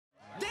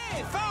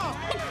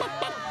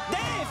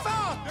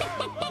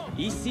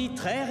Ici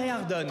Traire et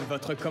Ardonne,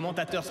 votre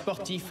commentateur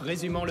sportif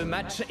résumant le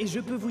match, et je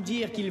peux vous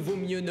dire qu'il vaut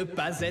mieux ne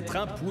pas être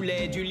un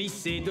poulet du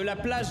lycée de la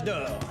plage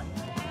d'Or.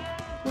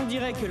 On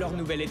dirait que leur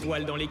nouvelle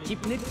étoile dans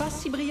l'équipe n'est pas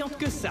si brillante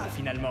que ça,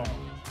 finalement.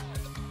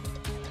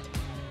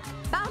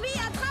 Barbie,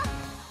 attrape!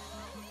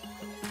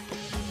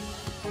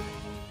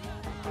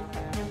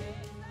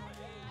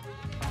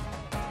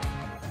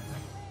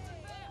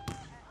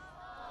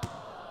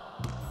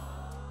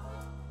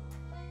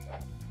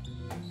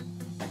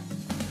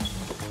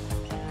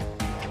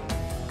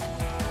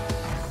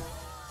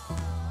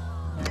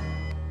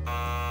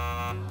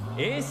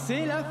 Et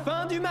c'est la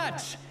fin du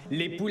match.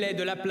 Les poulets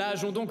de la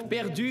plage ont donc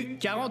perdu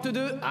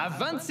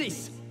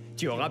 42-26.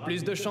 Tu auras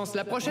plus de chance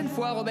la prochaine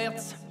fois,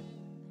 Roberts.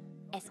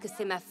 Est-ce que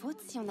c'est ma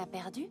faute si on a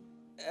perdu?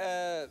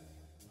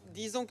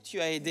 Disons que tu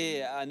as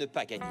aidé à ne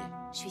pas gagner.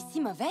 Je suis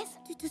si mauvaise?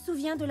 Tu te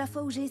souviens de la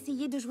fois où j'ai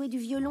essayé de jouer du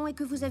violon et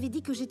que vous avez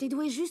dit que j'étais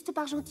douée juste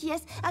par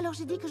gentillesse? Alors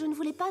j'ai dit que je ne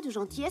voulais pas de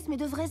gentillesse, mais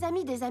de vrais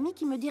amis, des amis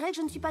qui me diraient que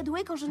je ne suis pas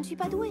douée quand je ne suis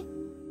pas douée.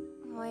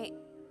 Oui.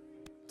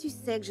 Tu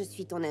sais que je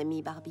suis ton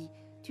amie, Barbie.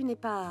 Tu n'es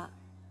pas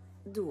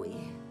douée.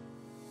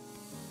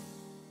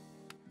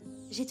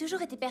 J'ai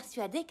toujours été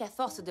persuadée qu'à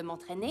force de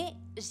m'entraîner,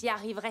 j'y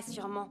arriverais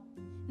sûrement.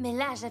 Mais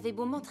là, j'avais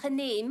beau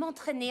m'entraîner et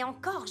m'entraîner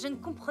encore, je ne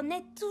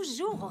comprenais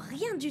toujours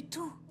rien du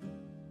tout.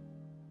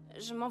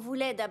 Je m'en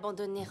voulais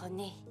d'abandonner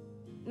René.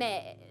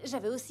 Mais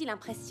j'avais aussi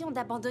l'impression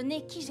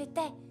d'abandonner qui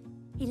j'étais.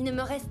 Il ne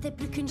me restait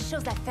plus qu'une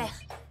chose à faire.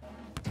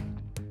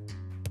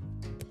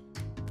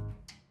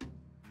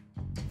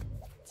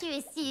 Tu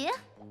es sûre?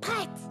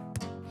 Prête?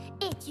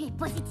 Et tu es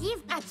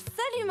positive?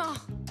 Absolument!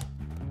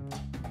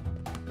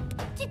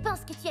 Tu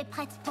penses que tu es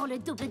prête pour le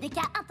double DK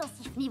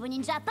intensif niveau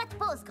ninja, pas de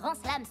pause, grand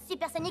slam,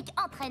 supersonique,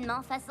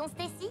 entraînement façon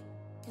Stacy?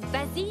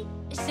 Vas-y,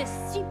 je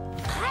suis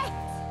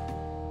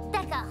prête!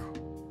 D'accord,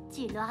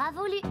 tu l'auras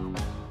voulu.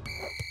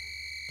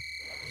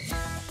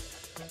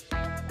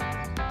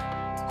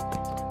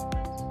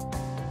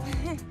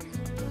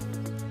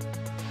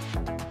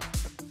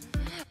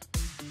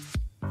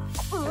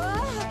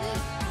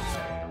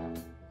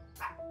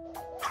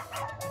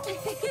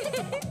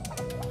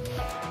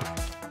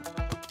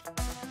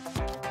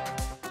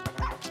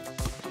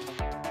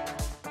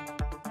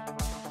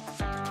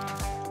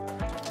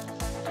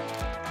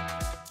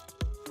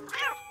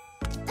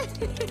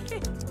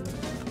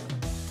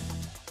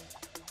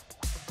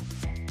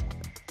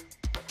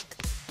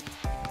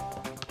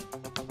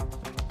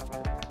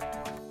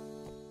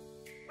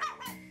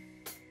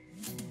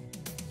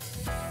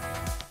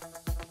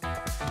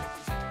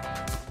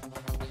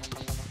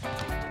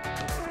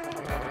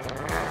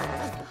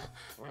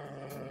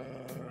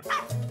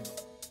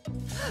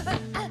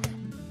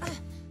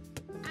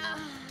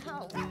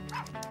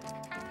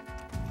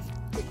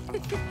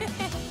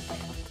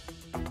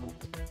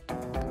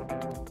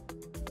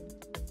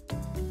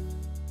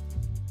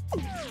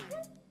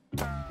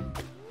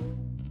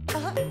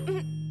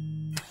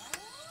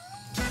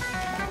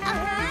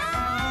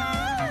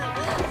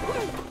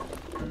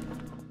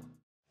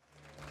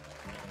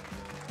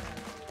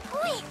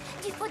 Oui,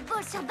 du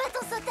football sur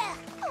bâton sauteur.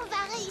 On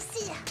va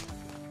réussir.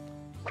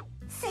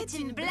 C'est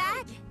une blague?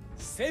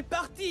 C'est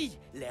parti!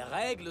 Les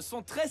règles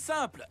sont très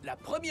simples. La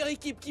première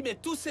équipe qui met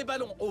tous ses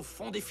ballons au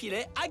fond des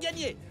filets a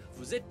gagné.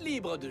 Vous êtes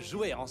libre de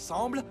jouer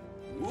ensemble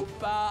ou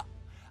pas.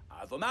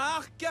 À vos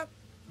marques.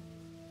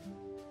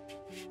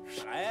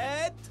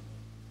 Prête.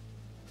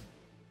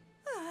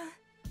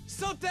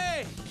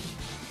 Sautez!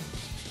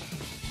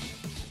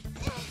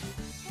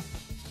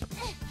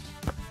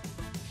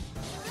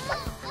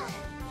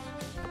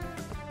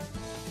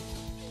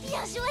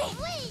 Bien joué.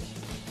 Oui.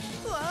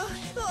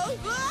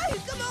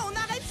 Comment on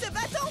arrête ce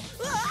bâton?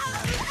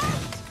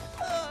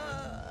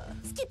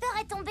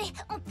 Skipper est tombé,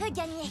 on peut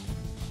gagner.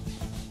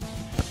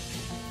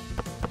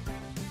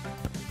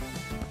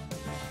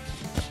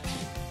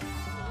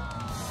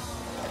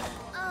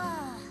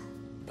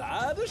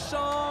 Pas de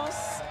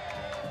chance.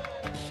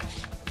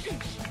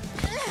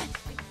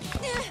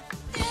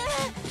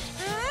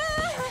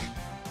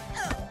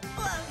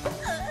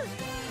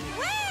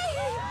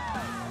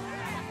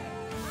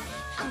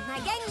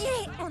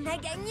 On a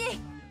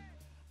gagné!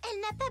 Elle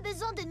n'a pas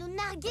besoin de nous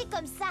narguer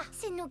comme ça.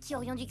 C'est nous qui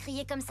aurions dû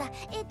crier comme ça.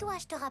 Et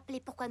dois-je te rappeler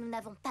pourquoi nous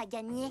n'avons pas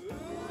gagné?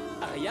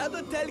 Rien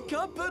de tel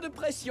qu'un peu de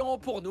pression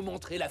pour nous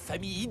montrer la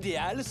famille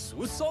idéale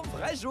sous son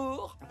vrai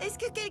jour. Est-ce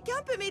que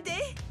quelqu'un peut m'aider?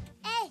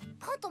 Hé,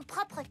 prends ton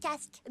propre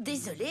casque.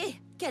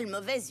 Désolée, quelle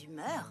mauvaise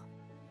humeur.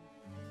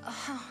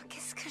 Oh,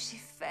 qu'est-ce que j'ai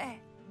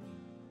fait?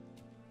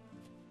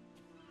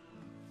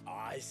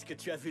 Ah, est-ce que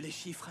tu as vu les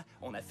chiffres?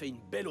 On a fait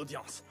une belle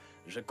audience.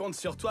 Je compte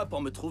sur toi pour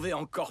me trouver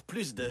encore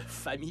plus de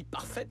familles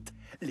parfaites.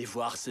 Les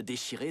voir se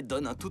déchirer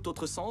donne un tout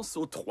autre sens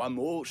aux trois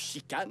mots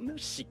chicane,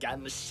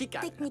 chicane,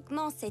 chicane.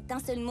 Techniquement, c'est un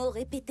seul mot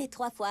répété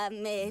 3 fois,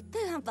 mais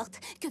peu importe.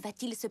 Que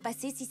va-t-il se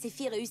passer si ces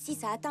filles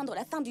réussissent à atteindre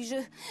la fin du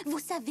jeu? Vous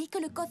savez que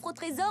le coffre au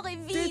trésor est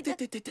vide.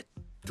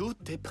 Tout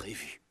est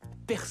prévu.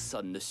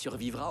 Personne ne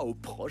survivra au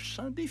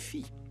prochain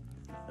défi.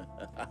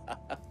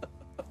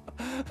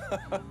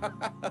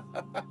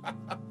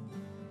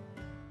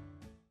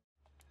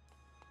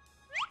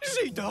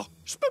 J'ai eu tort.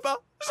 Je peux pas.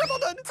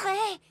 J'abandonne.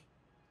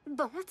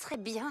 Très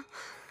bien.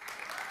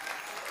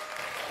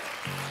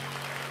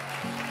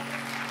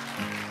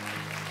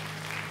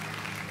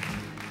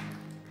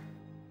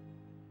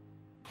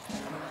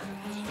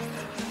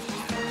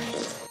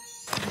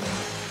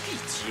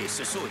 Pitié,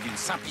 ce saut est d'une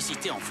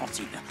simplicité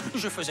enfantine.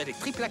 Je faisais des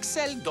triples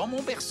axels dans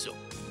mon berceau.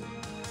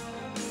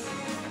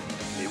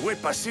 Mais où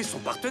est passé son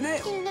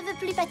partenaire? Il ne veut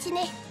plus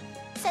patiner.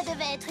 Ça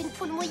devait être une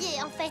poule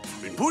mouillée, en fait.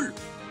 Une poule?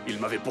 Il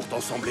m'avait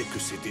pourtant semblé que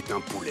c'était un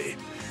poulet.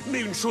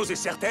 Mais une chose est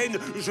certaine,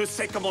 je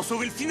sais comment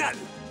sauver le final.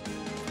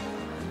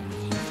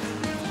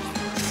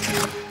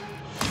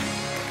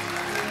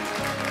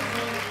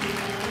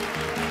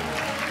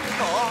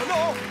 Oh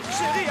non!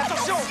 Chérie,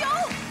 attention!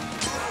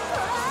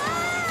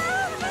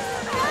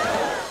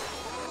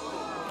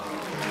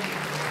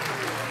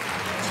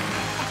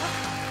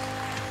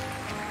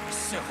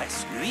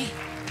 Serait-ce lui?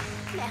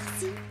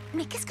 Merci.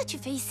 Mais qu'est-ce que tu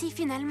fais ici,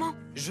 finalement?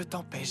 Je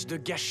t'empêche de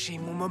gâcher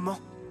mon moment.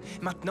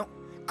 Maintenant,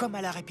 comme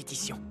à la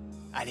répétition.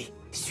 Allez,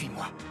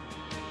 suis-moi.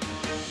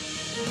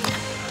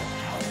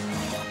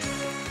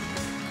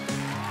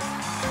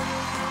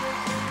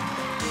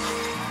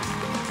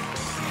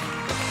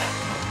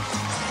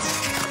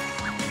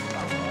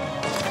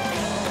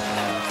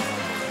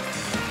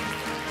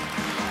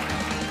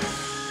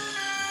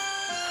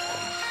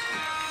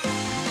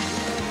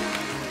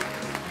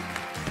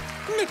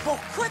 Mais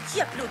pourquoi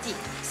tu applaudis?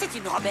 C'est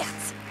une Roberts.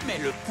 Mais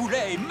le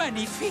poulet est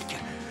magnifique.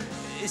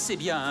 C'est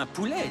bien un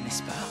poulet,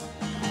 n'est-ce pas?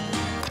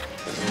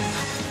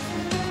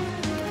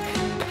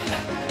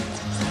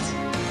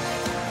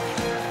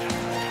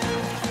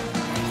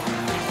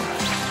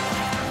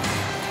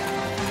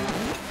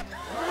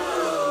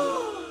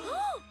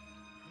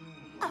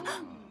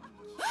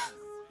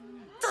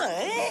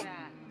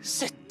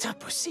 C'est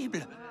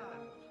impossible.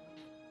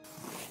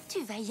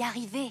 Tu vas y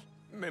arriver.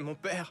 Mais mon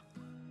père...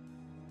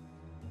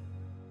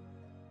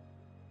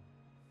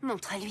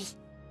 Montre-lui.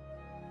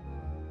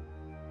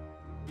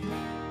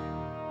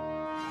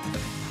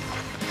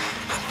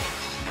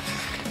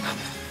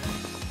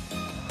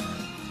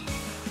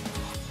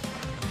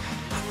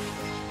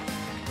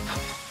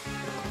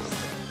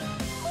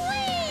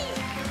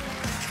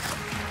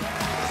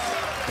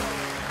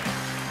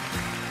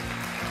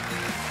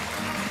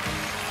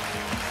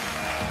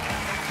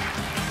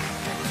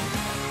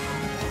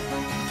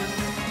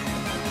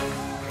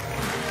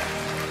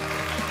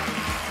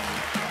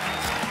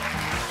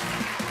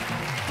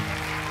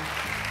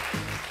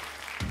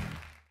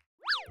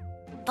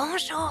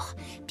 Bonjour,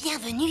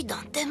 bienvenue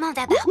dans Demande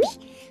à Barbie.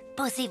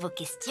 Posez vos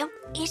questions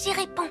et j'y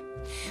réponds.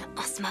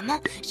 En ce moment,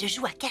 je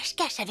joue à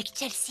cache-cache avec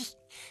Chelsea.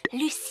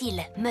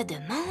 Lucille me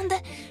demande,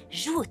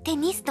 joue au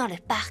tennis dans le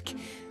parc.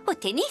 Au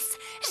tennis?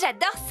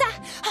 J'adore ça.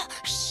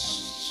 Oh,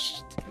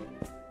 Chut.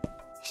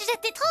 Je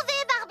t'ai trouvé,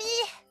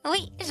 Barbie.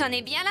 oui, j'en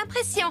ai bien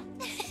l'impression.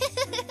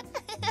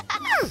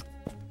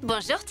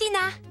 Bonjour, Tina.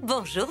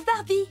 Bonjour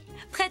Barbie.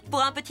 Prête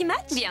pour un petit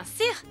match? Bien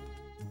sûr.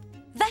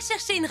 Va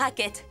chercher une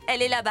raquette,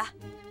 elle est là-bas.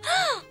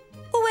 Oh,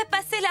 où est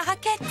passée la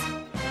raquette?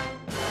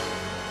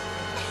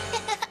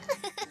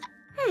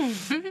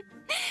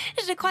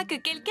 Je crois que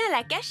quelqu'un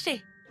l'a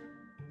cachée.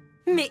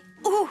 Mais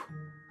où?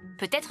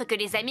 Peut-être que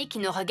les amis qui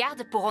nous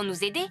regardent pourront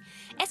nous aider.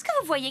 Est-ce que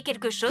vous voyez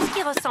quelque chose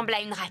qui ressemble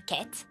à une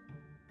raquette?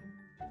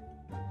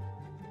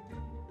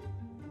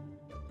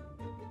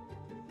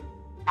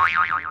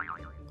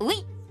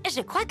 Oui,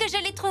 je crois que je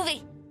l'ai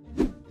trouvée.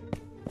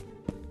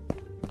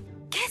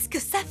 Qu'est-ce que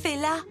ça fait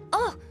là?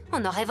 Oh,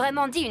 on aurait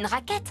vraiment dit une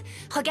raquette.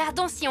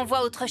 Regardons si on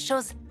voit autre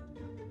chose.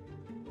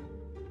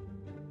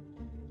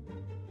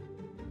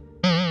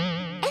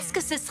 Est-ce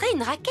que ce serait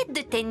une raquette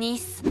de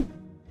tennis?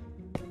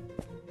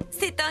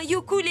 C'est un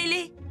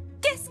ukulélé.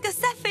 Qu'est-ce que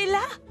ça fait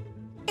là?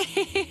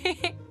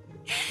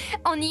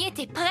 On y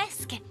était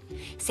presque.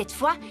 Cette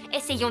fois,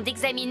 essayons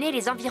d'examiner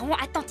les environs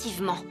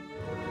attentivement.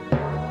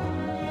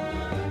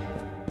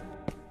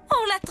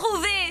 On l'a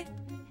trouvé!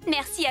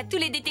 Merci à tous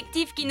les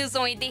détectives qui nous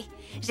ont aidés.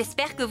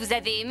 J'espère que vous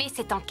avez aimé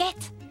cette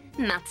enquête.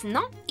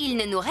 Maintenant, il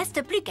ne nous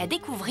reste plus qu'à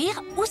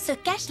découvrir où se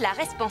cache la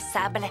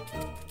responsable.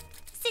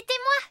 C'était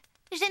moi.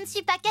 Je ne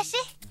suis pas cachée.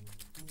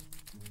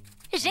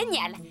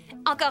 Génial!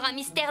 Encore un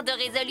mystère de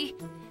résolu.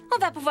 On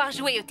va pouvoir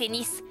jouer au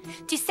tennis.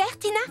 Tu sers,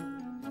 Tina?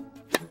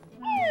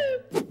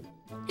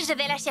 Je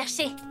vais la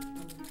chercher.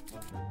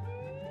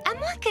 À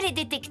moins que les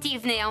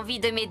détectives n'aient envie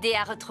de m'aider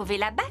à retrouver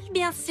la balle,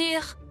 bien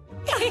sûr.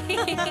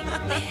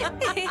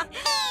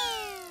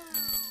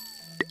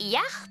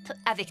 Yarp,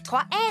 avec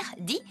 3 R,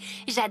 dit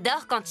 «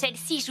 J'adore quand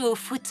Chelsea joue au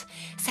foot. »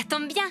 Ça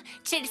tombe bien,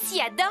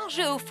 Chelsea adore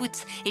jouer au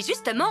foot. Et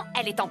justement,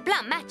 elle est en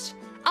plein match.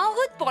 En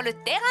route pour le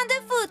terrain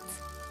de foot.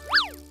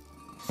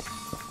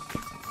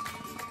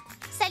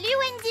 Salut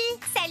Wendy.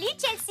 Salut,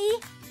 Chelsea.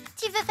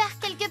 Tu veux faire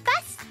quelques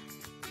passes?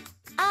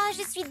 Oh,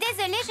 je suis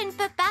désolée, je ne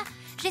peux pas.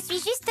 Je suis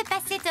juste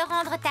passée te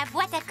rendre ta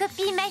boîte à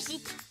copies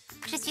magique.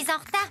 Je suis en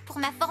retard pour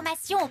ma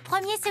formation au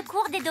premier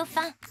secours des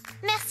dauphins.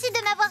 Merci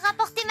de m'avoir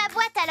rapporté ma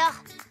boîte alors.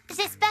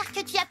 J'espère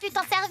que tu as pu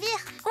t'en servir.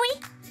 Oui,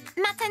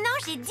 maintenant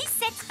j'ai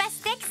 17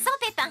 pastèques sans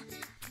pépins.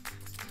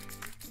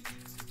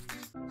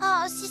 Oh,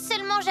 Oh, si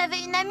seulement j'avais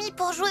une amie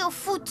pour jouer au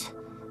foot.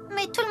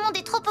 Mais tout le monde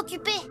est trop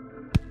occupé.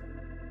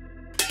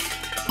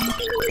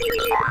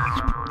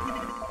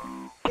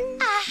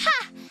 Ah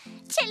ah!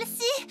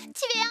 Chelsea,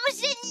 tu es un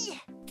génie!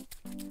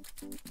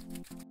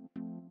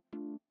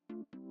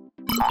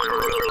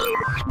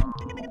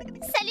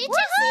 Salut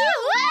Chelsea!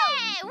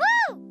 Ouais!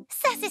 Wouh!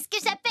 Ça, c'est ce que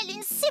j'appelle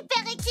une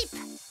super équipe!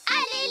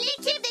 Allez,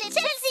 l'équipe des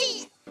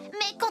Chelsea!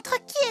 Mais contre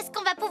qui est-ce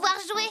qu'on va pouvoir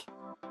jouer?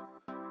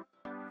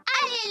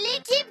 Allez,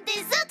 l'équipe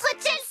des autres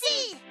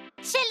Chelsea!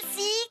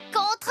 Chelsea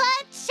contre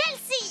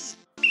Chelsea!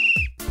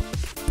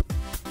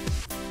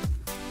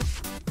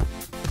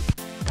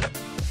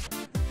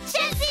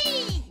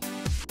 Chelsea!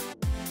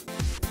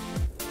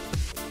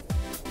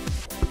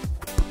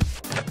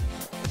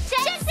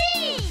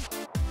 Chelsea!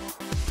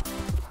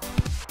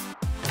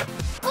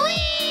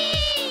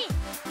 Oui!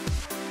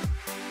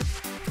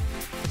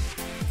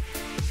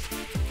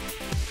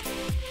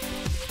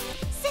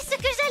 C'est ce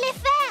que j'allais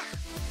faire!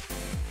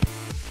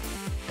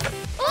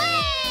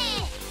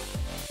 Oui!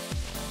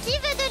 Qui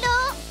veut de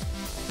l'eau?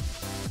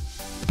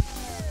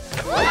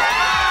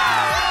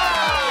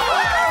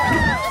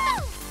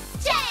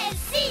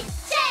 Chelsea!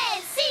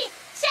 Chelsea!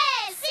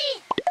 Chelsea!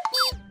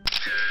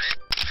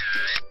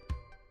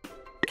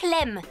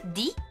 Clem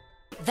dit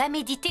 « Va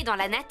méditer dans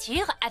la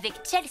nature avec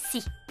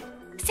Chelsea ».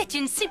 C'est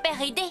une super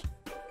idée.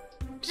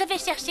 Je vais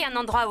chercher un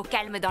endroit au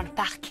calme dans le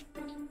parc.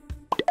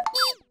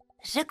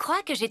 Je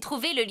crois que j'ai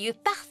trouvé le lieu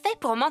parfait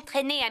pour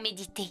m'entraîner à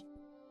méditer.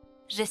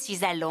 Je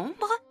suis à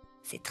l'ombre,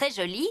 c'est très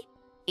joli,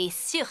 et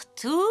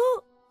surtout...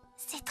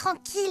 C'est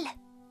tranquille.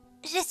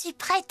 Je suis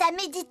prête à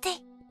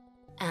méditer.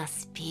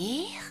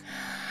 Inspire.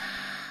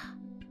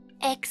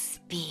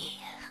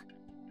 Expire.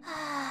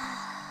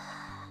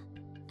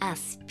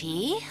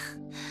 Inspire.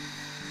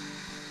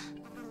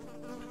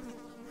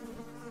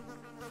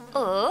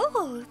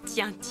 Oh,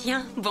 tiens,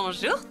 tiens,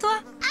 bonjour toi.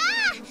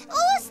 Ah!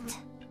 Oust!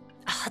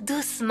 Oh,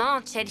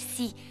 doucement,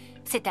 Chelsea.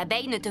 Cette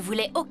abeille ne te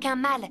voulait aucun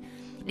mal.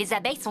 Les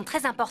abeilles sont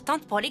très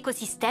importantes pour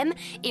l'écosystème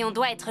et on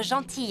doit être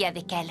gentil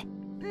avec elles.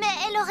 Mais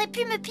elle aurait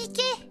pu me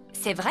piquer.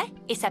 C'est vrai,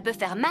 et ça peut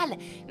faire mal,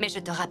 mais je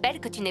te rappelle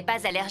que tu n'es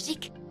pas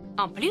allergique.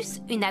 En plus,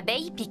 une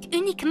abeille pique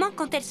uniquement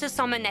quand elle se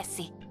sent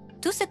menacée.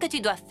 Tout ce que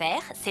tu dois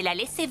faire, c'est la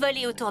laisser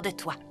voler autour de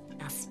toi.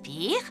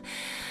 Inspire.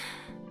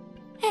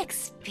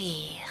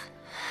 Expire.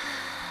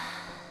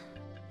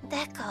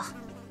 D'accord.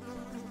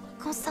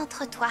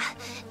 Concentre-toi,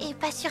 et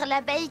pas sur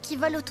l'abeille qui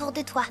vole autour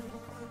de toi.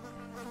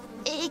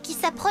 Et qui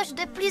s'approche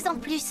de plus en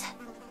plus.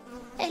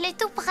 Elle est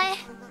tout près.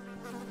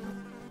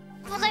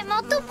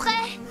 Vraiment tout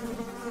près.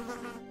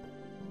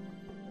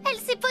 Elle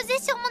s'est posée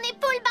sur mon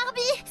épaule,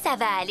 Barbie. Ça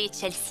va aller,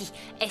 Chelsea.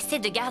 Essaie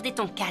de garder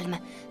ton calme.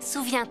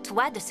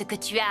 Souviens-toi de ce que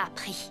tu as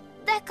appris.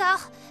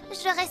 D'accord.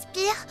 Je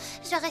respire,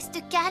 je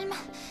reste calme.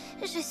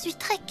 Je suis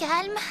très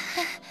calme.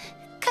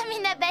 Comme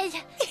une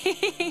abeille.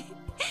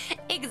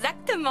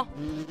 Exactement.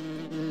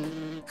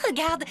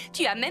 Regarde,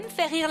 tu as même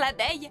fait rire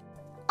l'abeille.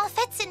 En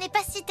fait, ce n'est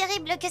pas si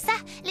terrible que ça.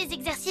 Les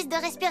exercices de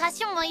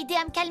respiration m'ont aidé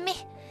à me calmer.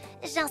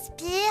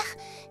 J'inspire,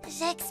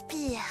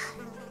 j'expire.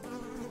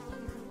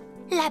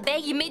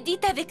 L'abeille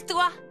médite avec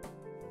toi.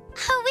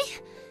 Ah oui,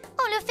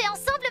 on le fait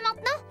ensemble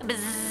maintenant. Bzzz.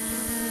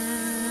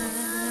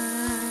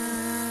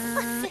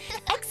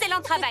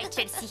 Excellent travail,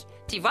 Chelsea.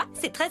 Tu vois,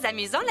 c'est très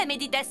amusant la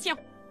méditation.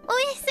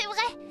 Oui, c'est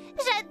vrai.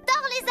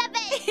 J'adore les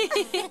abeilles.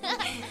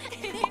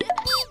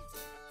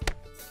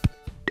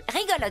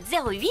 Rigolote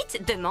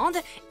 08 demande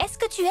 « Est-ce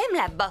que tu aimes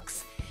la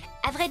boxe ?»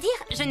 À vrai dire,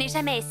 je n'ai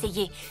jamais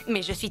essayé,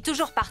 mais je suis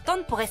toujours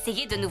partante pour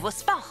essayer de nouveaux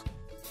sports.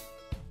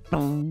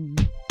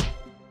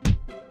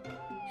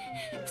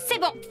 C'est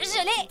bon,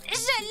 je l'ai.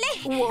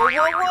 Wow, wow,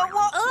 wow,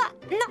 wow. Oh,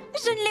 non,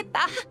 je ne l'ai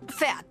pas.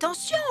 Fais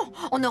attention,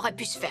 on aurait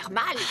pu se faire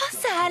mal. Oh,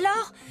 ça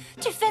alors?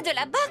 Tu fais de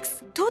la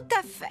boxe? Tout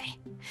à fait.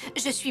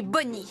 Je suis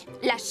Bonnie,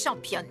 la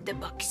championne de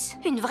boxe.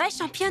 Une vraie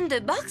championne de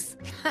boxe?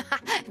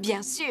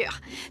 Bien sûr.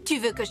 Tu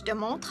veux que je te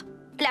montre?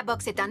 La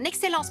boxe est un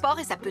excellent sport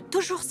et ça peut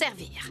toujours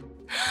servir.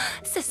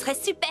 Ce serait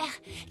super.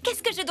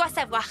 Qu'est-ce que je dois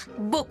savoir?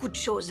 Beaucoup de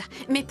choses.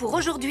 Mais pour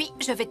aujourd'hui,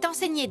 je vais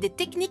t'enseigner des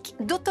techniques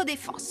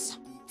d'autodéfense.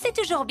 C'est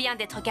toujours bien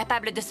d'être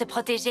capable de se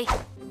protéger.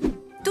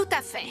 Tout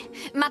à fait.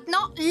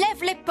 Maintenant,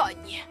 lève les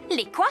pognes.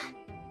 Les quoi?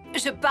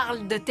 Je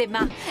parle de tes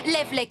mains.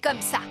 Lève-les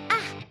comme ça. Ah,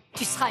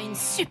 tu seras une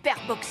super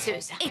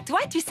boxeuse. Et toi,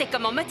 tu sais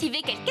comment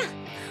motiver quelqu'un?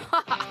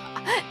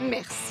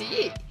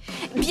 Merci.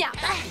 Bien.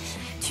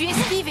 Tu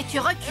esquives et tu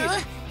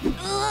recules.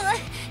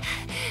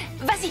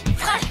 Vas-y,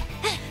 frappe.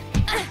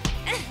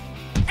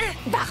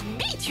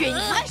 Barbie, tu es une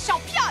vraie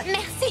championne.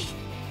 Merci.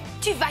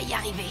 Tu vas y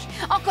arriver.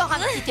 Encore un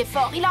petit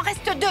effort, il en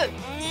reste 2.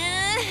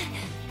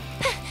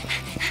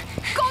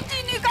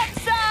 Continue comme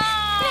ça.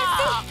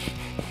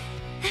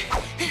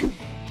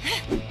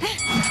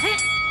 Merci.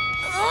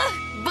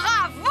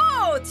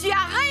 Bravo, tu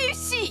as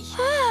réussi.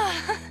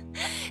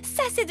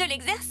 Ça, c'est de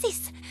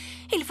l'exercice.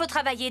 Il faut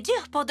travailler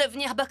dur pour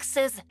devenir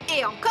boxeuse.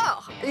 Et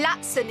encore, là,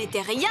 ce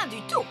n'était rien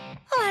du tout.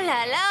 Oh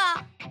là là.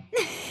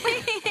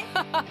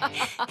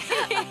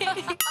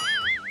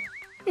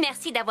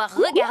 Merci d'avoir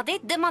regardé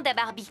Demande à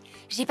Barbie.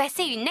 J'ai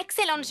passé une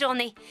excellente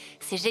journée.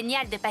 C'est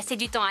génial de passer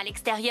du temps à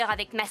l'extérieur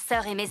avec ma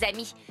sœur et mes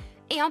amis.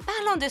 Et en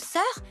parlant de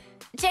sœur,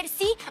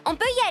 Chelsea, on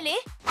peut y aller?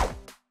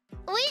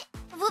 Oui,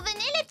 vous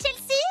venez les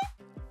Chelsea?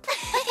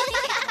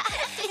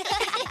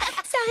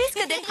 Ça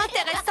risque d'être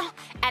intéressant.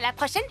 À la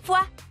prochaine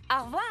fois.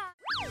 Au revoir.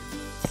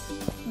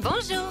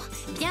 Bonjour,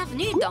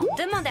 bienvenue dans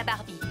Demande à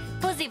Barbie.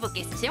 Posez vos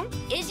questions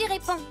et j'y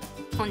réponds.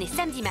 On est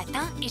samedi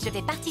matin et je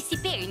vais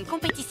participer à une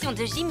compétition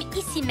de gym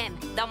ici même,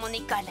 dans mon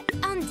école.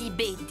 Andy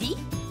B dit: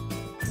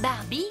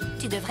 Barbie,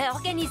 tu devrais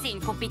organiser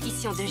une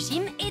compétition de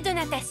gym et de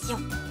natation.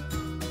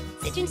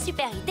 C'est une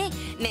super idée,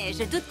 mais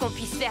je doute qu'on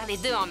puisse faire les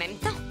deux en même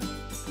temps.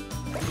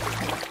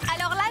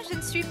 Alors là, je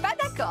ne suis pas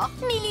d'accord.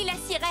 Millie la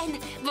sirène,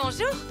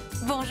 bonjour.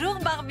 Bonjour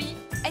Barbie.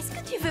 Est-ce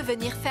que tu veux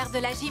venir faire de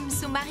la gym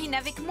sous-marine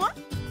avec moi?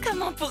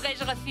 Comment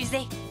pourrais-je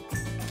refuser?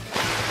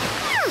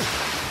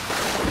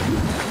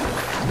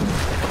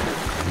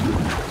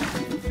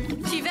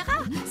 Tu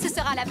verras, ce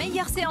sera la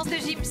meilleure séance de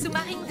gym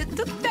sous-marine de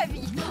toute ta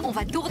vie. On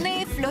va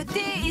tourner,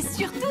 flotter et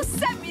surtout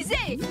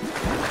s'amuser.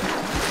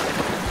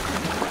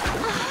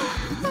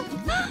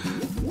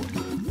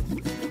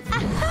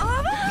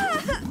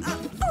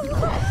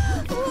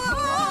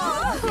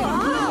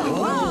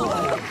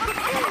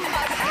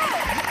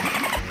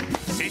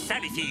 C'est ça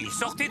les filles,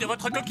 sortez de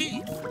votre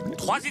coquille.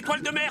 3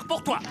 étoiles de mer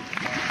pour toi. Oh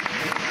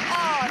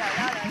là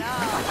là là là.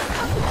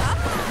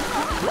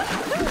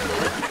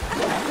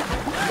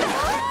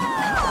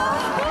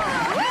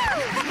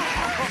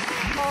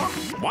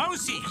 Moi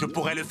aussi, je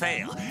pourrais le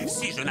faire,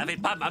 si je n'avais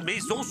pas ma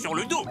maison sur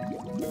le dos.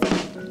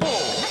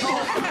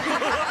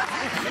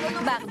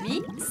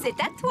 Barbie, c'est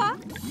à toi.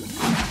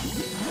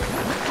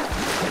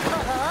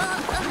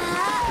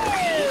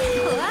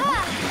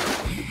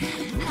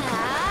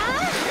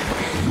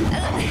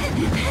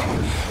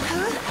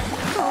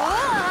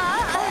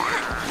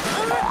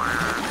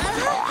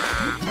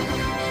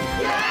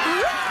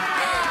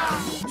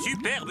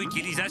 Superbe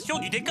utilisation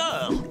du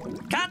décor.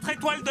 4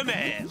 étoiles de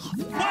mer.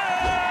 Ouais!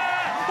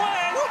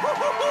 Bravo!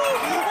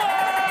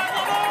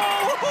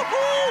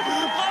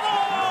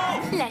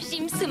 La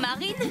gym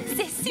sous-marine,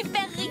 c'est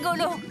super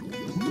rigolo.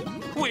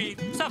 Oui,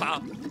 ça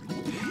va.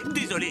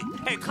 Désolé,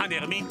 être un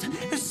ermite,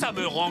 ça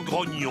me rend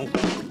grognon.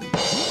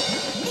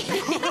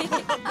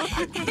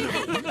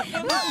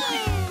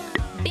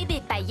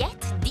 Bébé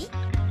Paillette dit: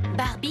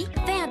 Barbie,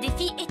 fais un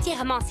défi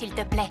étirement s'il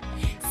te plaît.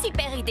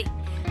 Super idée.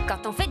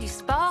 Quand on fait du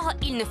sport,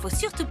 il ne faut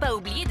surtout pas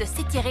oublier de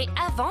s'étirer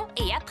avant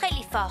et après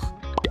l'effort.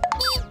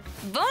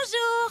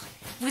 Bonjour!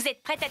 Vous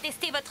êtes prête à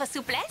tester votre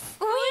souplesse?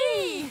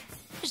 Oui!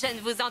 Je ne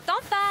vous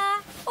entends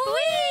pas.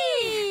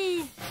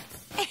 Oui!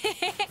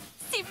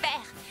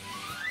 Super!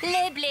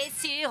 Les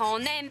blessures, on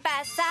n'aime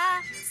pas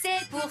ça.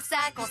 C'est pour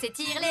ça qu'on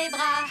s'étire les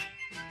bras.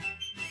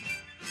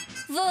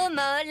 Vos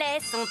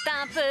mollets sont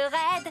un peu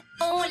raides.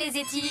 On les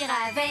étire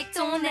avec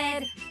ton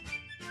aide.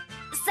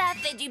 Ça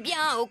fait du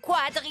bien aux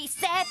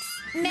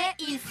quadriceps, mais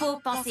il faut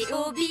penser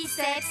aux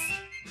biceps.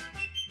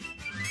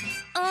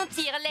 On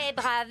tire les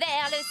bras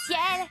vers le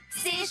ciel.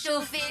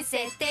 S'échauffer,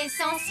 c'est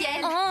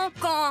essentiel. On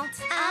compte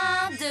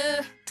 1, 2,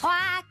 3,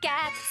 4,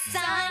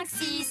 5,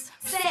 6,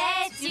 7,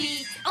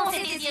 8. On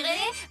s'est étiré,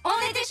 on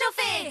est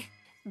échauffé.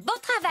 Beau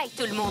travail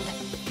tout le monde.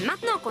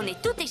 Maintenant qu'on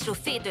est tout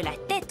échauffé de la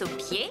tête aux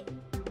pieds,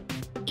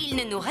 il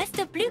ne nous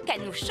reste plus qu'à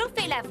nous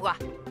chauffer la voix.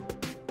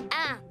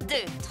 1, 2,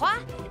 3,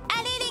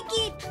 allez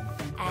l'équipe!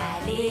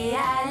 Allez,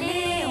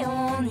 allez,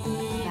 on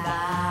y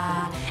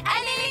va!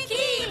 Allez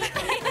l'équipe!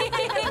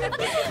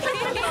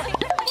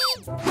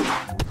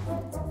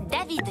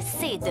 David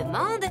C.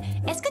 demande: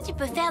 est-ce que tu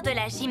peux faire de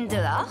la gym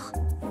dehors?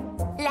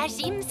 La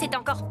gym, c'est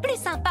encore plus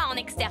sympa en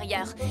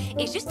extérieur.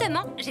 Et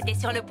justement, j'étais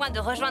sur le point de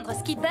rejoindre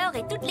Skipper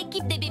et toute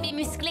l'équipe des bébés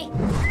musclés.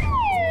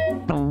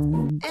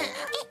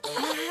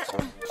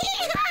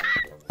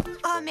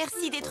 Oh,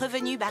 merci d'être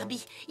venue,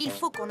 Barbie. Il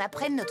faut qu'on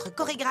apprenne notre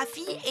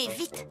chorégraphie et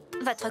vite.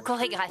 Votre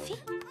chorégraphie?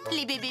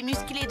 Les bébés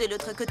musclés de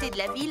l'autre côté de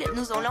la ville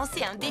nous ont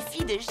lancé un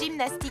défi de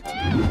gymnastique.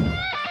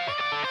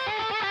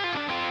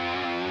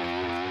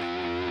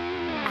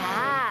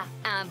 Ah,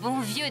 un bon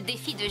vieux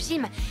défi de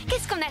gym.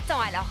 Qu'est-ce qu'on attend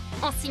alors?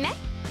 On s'y met?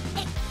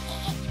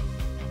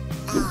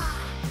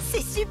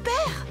 C'est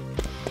super!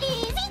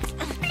 Plus vite,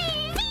 plus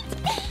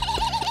vite.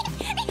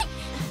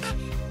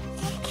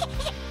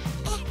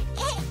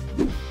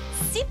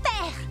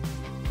 Super!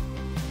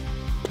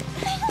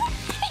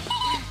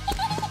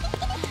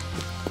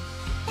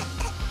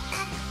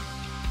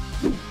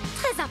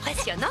 Très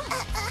impressionnant.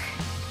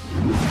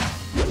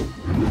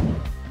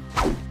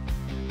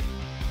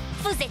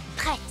 Vous êtes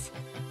prête?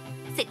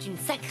 C'est une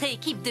sacrée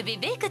équipe de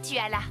bébés que tu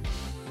as là.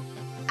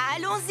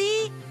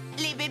 Allons-y!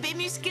 Les bébés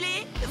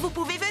musclés, vous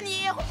pouvez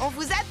venir, on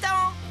vous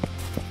attend!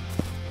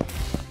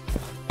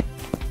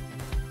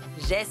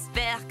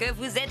 J'espère que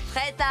vous êtes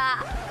prêtes à...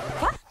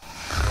 Quoi?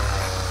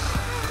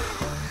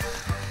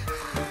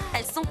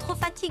 Elles sont trop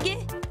fatiguées.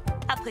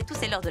 Après tout,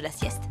 c'est l'heure de la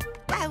sieste.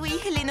 Ah oui,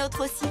 les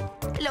nôtres aussi.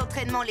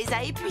 L'entraînement les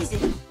a épuisés.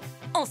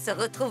 On se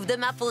retrouve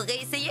demain pour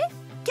réessayer?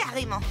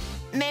 Carrément.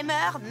 Même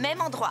heure,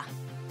 même endroit.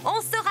 On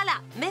sera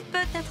là, mais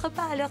peut-être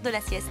pas à l'heure de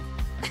la sieste.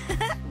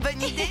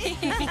 Bonne idée.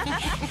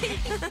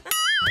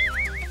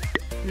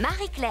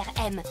 Marie-Claire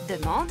M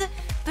demande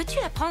 « Peux-tu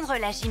apprendre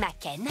la gym à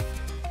Ken ?»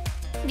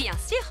 Bien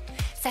sûr,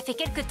 ça fait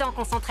quelque temps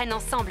qu'on s'entraîne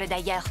ensemble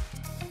d'ailleurs.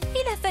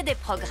 Il a fait des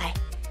progrès.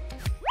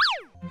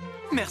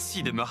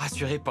 Merci de me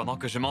rassurer pendant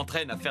que je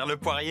m'entraîne à faire le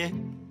poirier.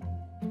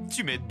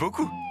 Tu m'aides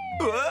beaucoup.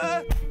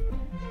 Ouais.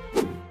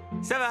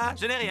 Ça va,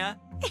 je n'ai rien.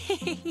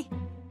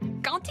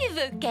 Quand tu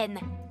veux, Ken.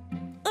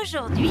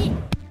 Aujourd'hui,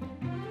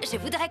 je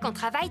voudrais qu'on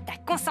travaille ta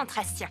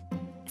concentration.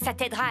 Ça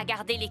t'aidera à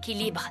garder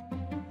l'équilibre.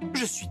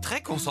 Je suis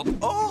très concentré.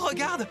 Oh,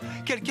 regarde,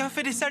 quelqu'un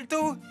fait des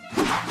saltos.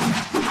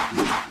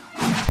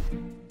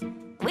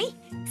 Oui,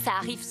 ça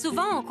arrive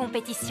souvent en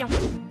compétition.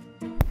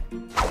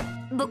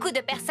 Beaucoup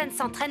de personnes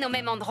s'entraînent au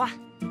même endroit.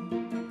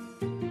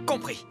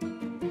 Compris.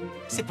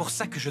 C'est pour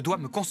ça que je dois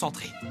me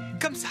concentrer.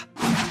 Comme ça.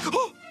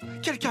 Oh!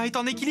 Quelqu'un est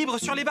en équilibre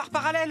sur les barres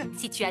parallèles.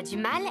 Si tu as du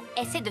mal,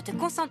 essaie de te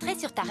concentrer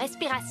sur ta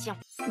respiration.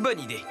 Bonne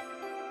idée.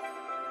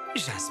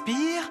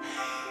 J'inspire,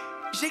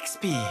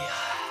 j'expire.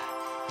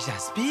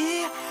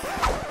 J'inspire.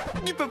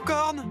 Du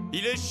popcorn.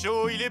 Il est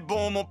chaud, il est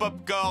bon, mon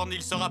popcorn.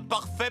 Il sera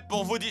parfait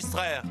pour vous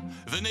distraire.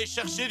 Venez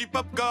chercher du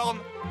popcorn.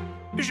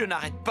 Je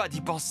n'arrête pas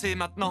d'y penser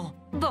maintenant.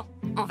 Bon,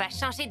 on va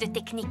changer de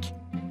technique.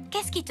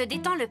 Qu'est-ce qui te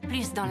détend le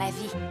plus dans la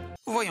vie?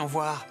 Voyons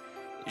voir.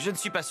 Je ne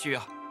suis pas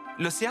sûr.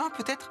 L'océan,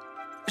 peut-être?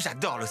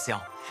 J'adore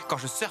l'océan. Quand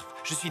je surfe,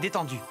 je suis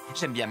détendu.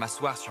 J'aime bien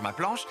m'asseoir sur ma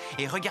planche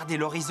et regarder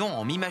l'horizon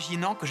en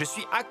m'imaginant que je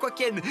suis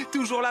Aquaken,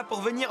 toujours là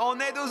pour venir en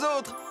aide aux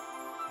autres.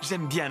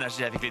 J'aime bien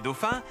nager avec les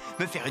dauphins,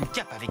 me faire une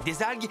cape avec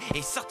des algues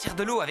et sortir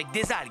de l'eau avec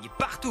des algues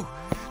partout.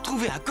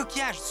 Trouver un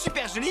coquillage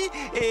super joli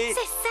et...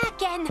 C'est ça,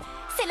 Ken!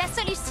 C'est la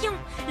solution!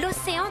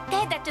 L'océan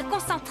t'aide à te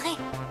concentrer.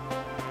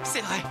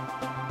 C'est vrai!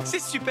 C'est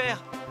super!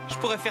 Je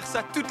pourrais faire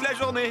ça toute la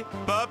journée.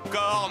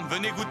 Popcorn,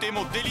 venez goûter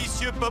mon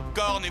délicieux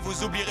popcorn et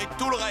vous oublierez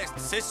tout le reste,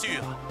 c'est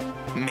sûr.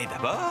 Mais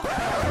d'abord,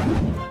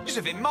 je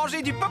vais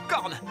manger du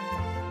popcorn.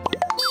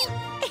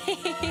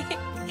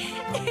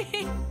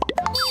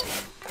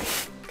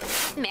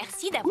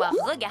 Merci d'avoir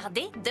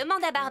regardé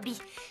Demande à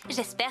Barbie.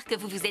 J'espère que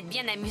vous vous êtes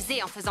bien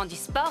amusés en faisant du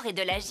sport et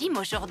de la gym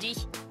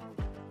aujourd'hui.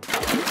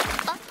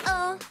 Oh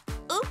oh!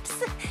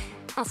 Oups!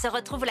 On se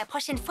retrouve la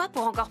prochaine fois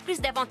pour encore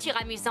plus d'aventures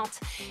amusantes.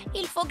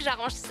 Il faut que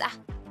j'arrange ça.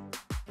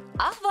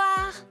 Au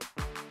revoir!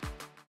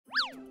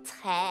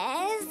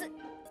 13,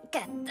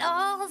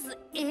 14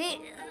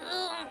 et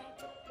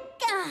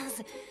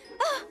 15.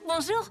 Oh,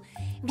 bonjour!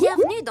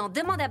 Bienvenue dans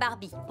Demande à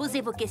Barbie.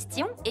 Posez vos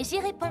questions et j'y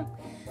réponds.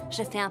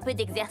 Je fais un peu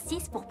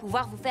d'exercice pour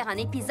pouvoir vous faire un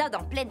épisode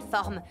en pleine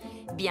forme.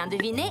 Bien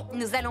deviné,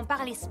 nous allons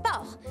parler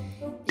sport.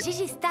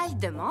 Gigi Style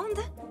demande...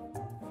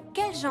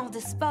 Quel genre de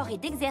sport et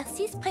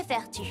d'exercice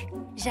préfères-tu?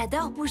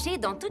 J'adore bouger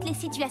dans toutes les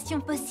situations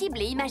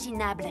possibles et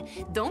imaginables.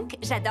 Donc,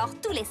 j'adore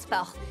tous les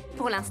sports.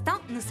 Pour l'instant,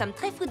 nous sommes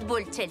très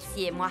football,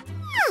 Chelsea et moi.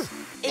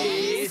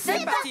 Et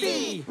c'est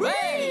parti!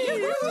 Ouais!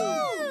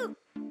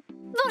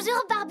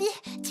 Bonjour Barbie,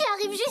 tu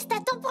arrives juste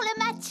à temps pour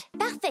le match.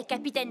 Parfait,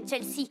 capitaine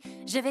Chelsea.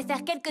 Je vais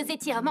faire quelques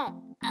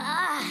étirements.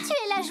 Tu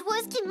es la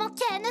joueuse qui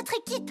manquait à notre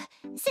équipe.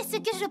 C'est ce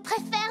que je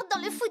préfère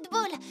dans le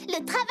football,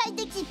 le travail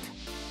d'équipe.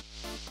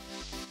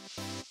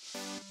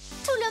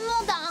 Tout le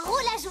monde a un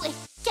rôle à jouer.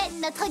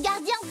 Ken, notre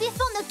gardien,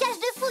 défend nos cages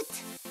de foot.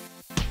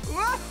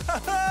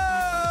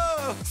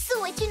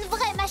 Sue est une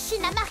vraie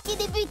machine à marquer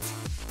des buts.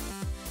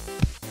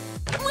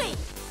 Oui,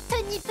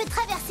 Tony peut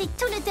traverser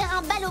tout le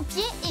terrain balle au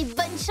pied et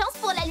bonne chance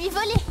pour la lui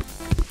voler.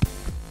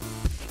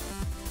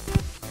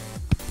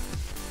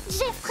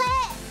 Jeffrey...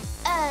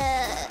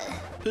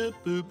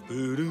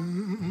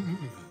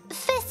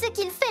 fait ce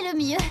qu'il fait le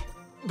mieux.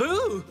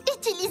 Bouh!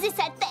 Utiliser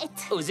sa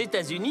tête. Aux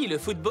États-Unis, le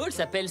football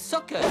s'appelle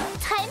soccer.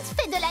 Trent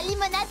fait de la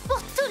limonade pour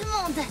tout le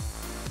monde.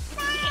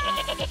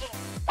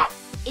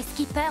 Et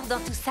Skipper dans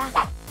tout ça?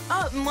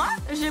 Oh, moi,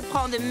 je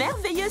prends de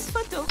merveilleuses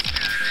photos.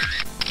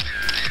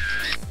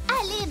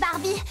 Allez,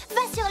 Barbie,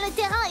 va sur le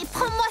terrain et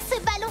prends-moi ce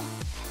ballon.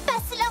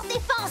 Passe leur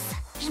défense.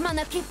 Je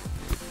m'en occupe.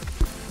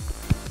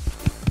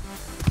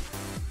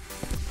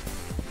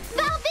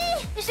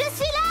 Barbie, je suis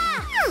là.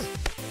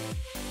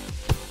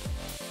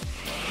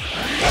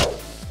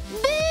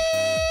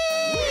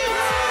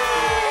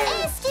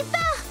 Hé,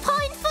 Skipper,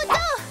 prends une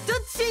photo. Tout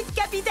de suite,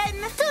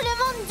 capitaine. Tout le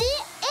monde dit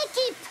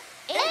équipe.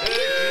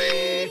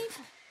 Équipe.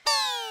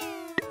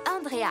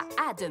 Andrea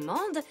A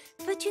demande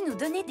 « Peux-tu nous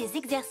donner des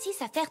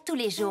exercices à faire tous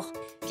les jours ?»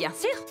 Bien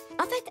sûr.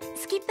 En fait,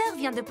 Skipper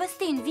vient de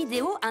poster une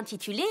vidéo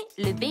intitulée «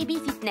 Le Baby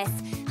Fitness ».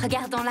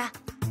 Regardons-la.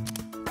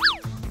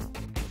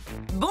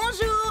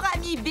 Bonjour,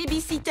 amis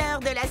babysitters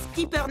de la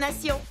Skipper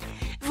Nation.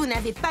 Vous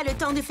n'avez pas le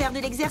temps de faire de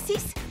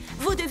l'exercice?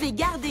 Vous devez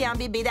garder un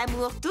bébé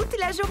d'amour toute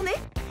la journée?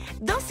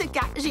 Dans ce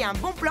cas, j'ai un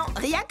bon plan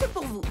rien que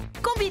pour vous.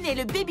 Combinez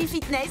le baby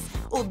fitness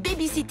au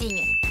babysitting.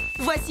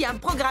 Voici un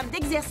programme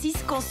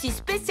d'exercice conçu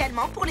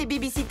spécialement pour les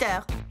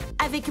babysitters.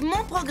 Avec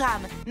mon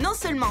programme, non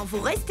seulement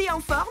vous restez en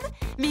forme,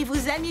 mais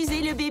vous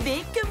amusez le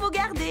bébé que vous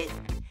gardez.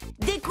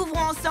 Découvrons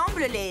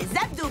ensemble les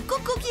abdos.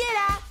 Coucou qui est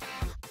là?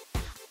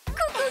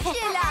 Coucou qui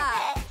est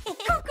là?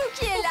 Coucou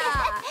qui est là?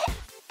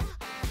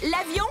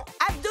 L'avion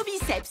abdos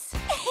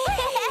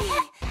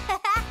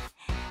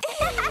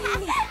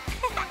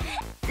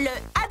Le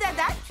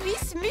adada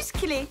cuisse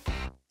musclée.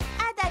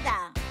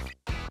 Adada.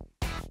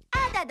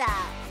 Adada.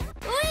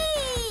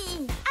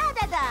 Oui.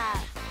 Adada.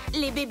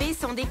 Les bébés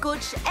sont des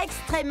coachs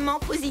extrêmement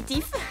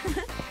positifs.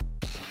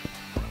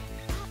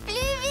 Plus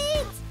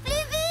vite!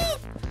 Plus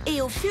vite!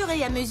 Et au fur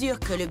et à mesure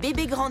que le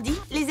bébé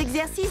grandit, les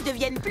exercices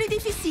deviennent plus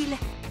difficiles.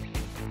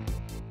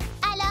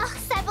 Alors,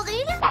 ça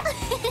brûle?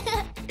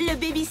 Le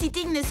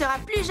babysitting ne sera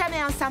plus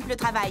jamais un simple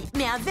travail,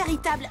 mais un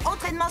véritable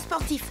entraînement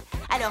sportif.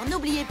 Alors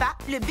n'oubliez pas,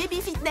 le baby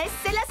fitness,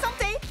 c'est la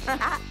santé.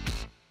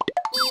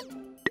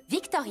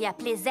 Victoria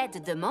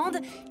Plaisette demande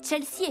 «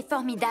 Chelsea est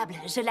formidable,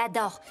 je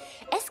l'adore.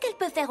 Est-ce qu'elle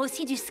peut faire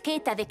aussi du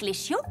skate avec les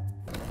chiots ?»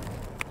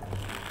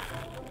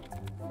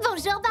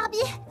 Bonjour Barbie,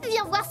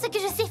 viens voir ce que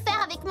je sais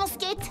faire avec mon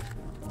skate.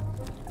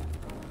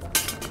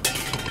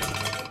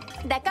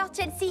 D'accord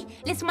Chelsea,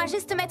 laisse-moi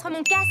juste mettre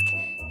mon casque.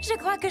 Je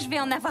crois que je vais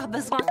en avoir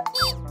besoin.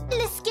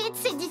 Le skate,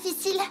 c'est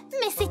difficile,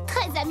 mais c'est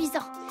très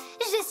amusant.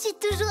 Je suis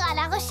toujours à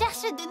la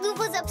recherche de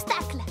nouveaux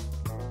obstacles.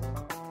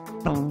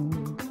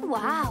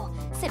 Waouh,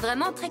 c'est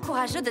vraiment très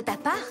courageux de ta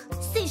part.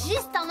 C'est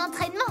juste un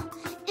entraînement.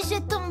 Je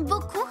tombe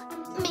beaucoup,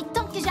 mais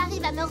tant que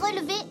j'arrive à me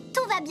relever,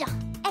 tout va bien.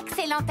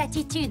 Excellente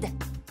attitude.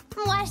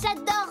 Moi,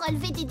 j'adore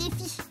relever des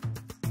défis.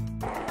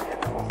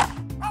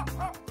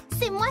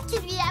 C'est moi qui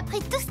lui ai appris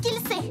tout ce qu'il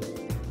sait.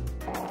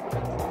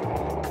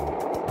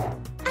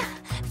 Ah,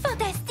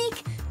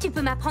 fantastique. Tu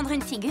peux m'apprendre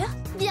une figure?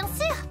 Bien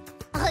sûr.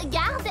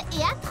 Regarde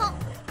et apprends.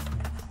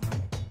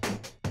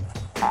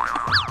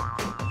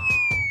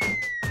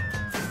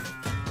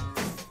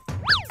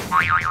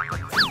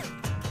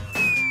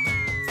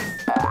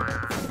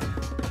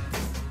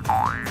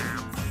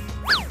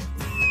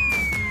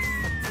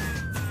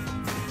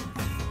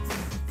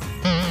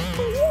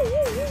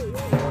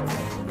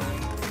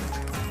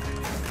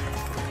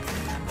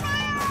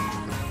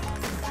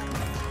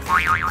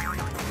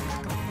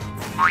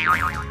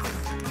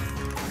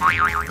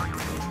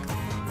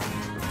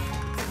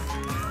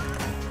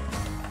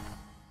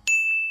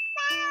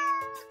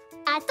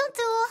 À ton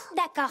tour.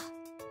 D'accord.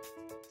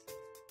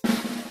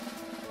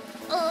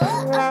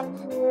 On va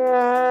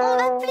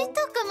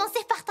plutôt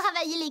commencer par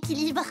travailler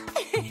l'équilibre.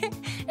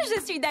 Je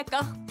suis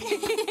d'accord.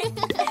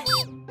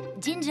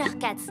 Ginger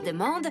Cats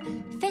demande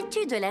 «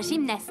 Fais-tu de la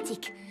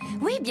gymnastique ?»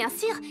 Oui, bien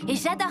sûr, et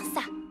j'adore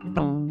ça.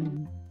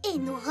 Et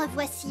nous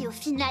revoici au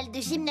final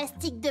de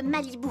gymnastique de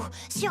Malibu,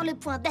 sur le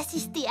point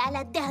d'assister à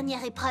la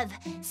dernière épreuve,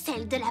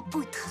 celle de la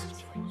poutre.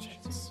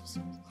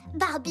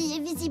 Barbie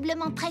est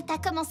visiblement prête à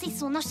commencer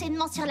son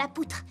enchaînement sur la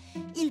poutre.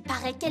 Il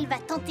paraît qu'elle va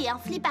tenter un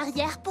flip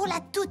arrière pour la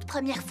toute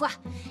première fois.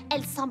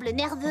 Elle semble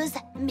nerveuse,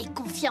 mais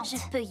confiante. Je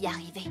peux y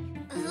arriver.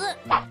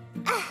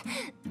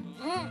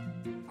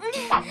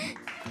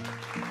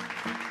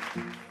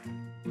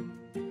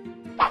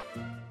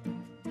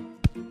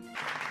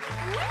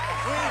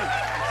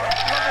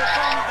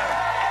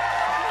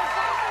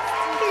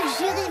 Le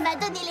jury m'a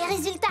donné les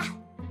résultats.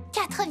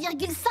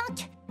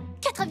 4,5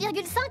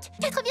 4,5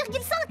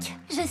 4,5.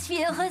 Je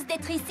suis heureuse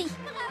d'être ici.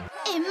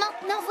 Et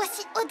maintenant,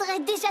 voici Audrey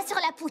déjà sur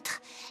la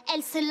poutre.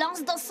 Elle se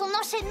lance dans son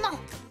enchaînement.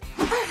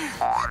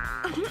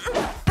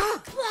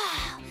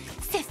 Wow,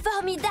 c'est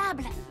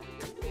formidable.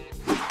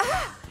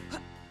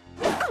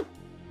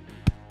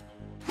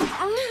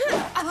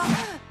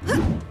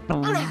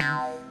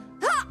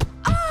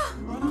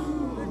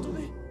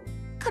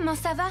 Comment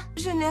ça va?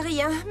 Je n'ai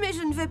rien, mais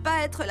je ne vais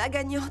pas être la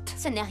gagnante.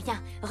 Ce n'est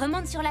rien.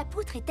 Remonte sur la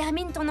poutre et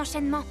termine ton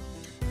enchaînement.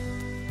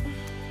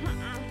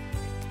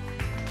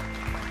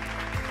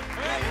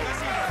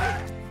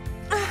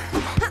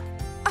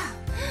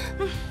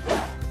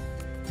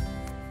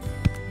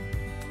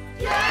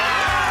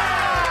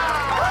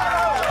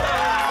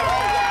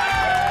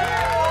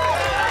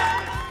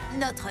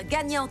 Notre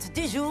gagnante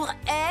du jour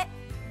est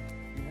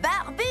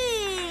Barbie.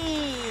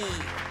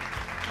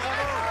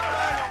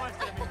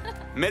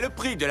 Mais le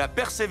prix de la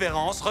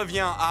persévérance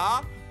revient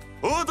à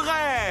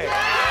Audrey.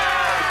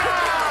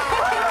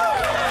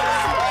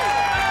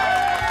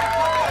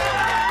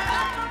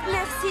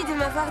 Merci de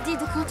m'avoir dit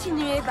de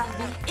continuer,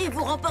 Barbie. Et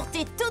vous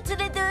remportez toutes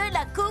les deux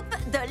la coupe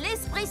de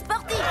l'esprit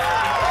sportif.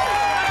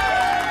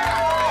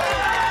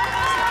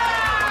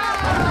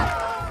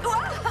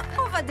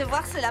 On va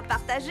devoir se la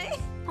partager.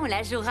 On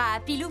la jouera à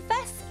pile ou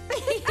face.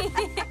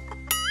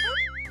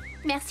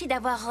 Merci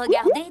d'avoir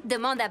regardé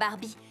Demande à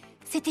Barbie.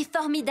 C'était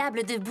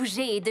formidable de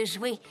bouger et de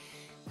jouer.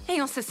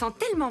 Et on se sent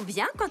tellement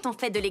bien quand on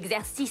fait de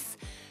l'exercice.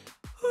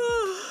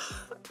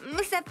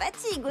 Mais ça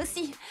fatigue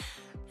aussi.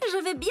 Je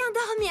vais bien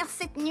dormir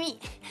cette nuit.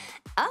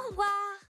 Au revoir.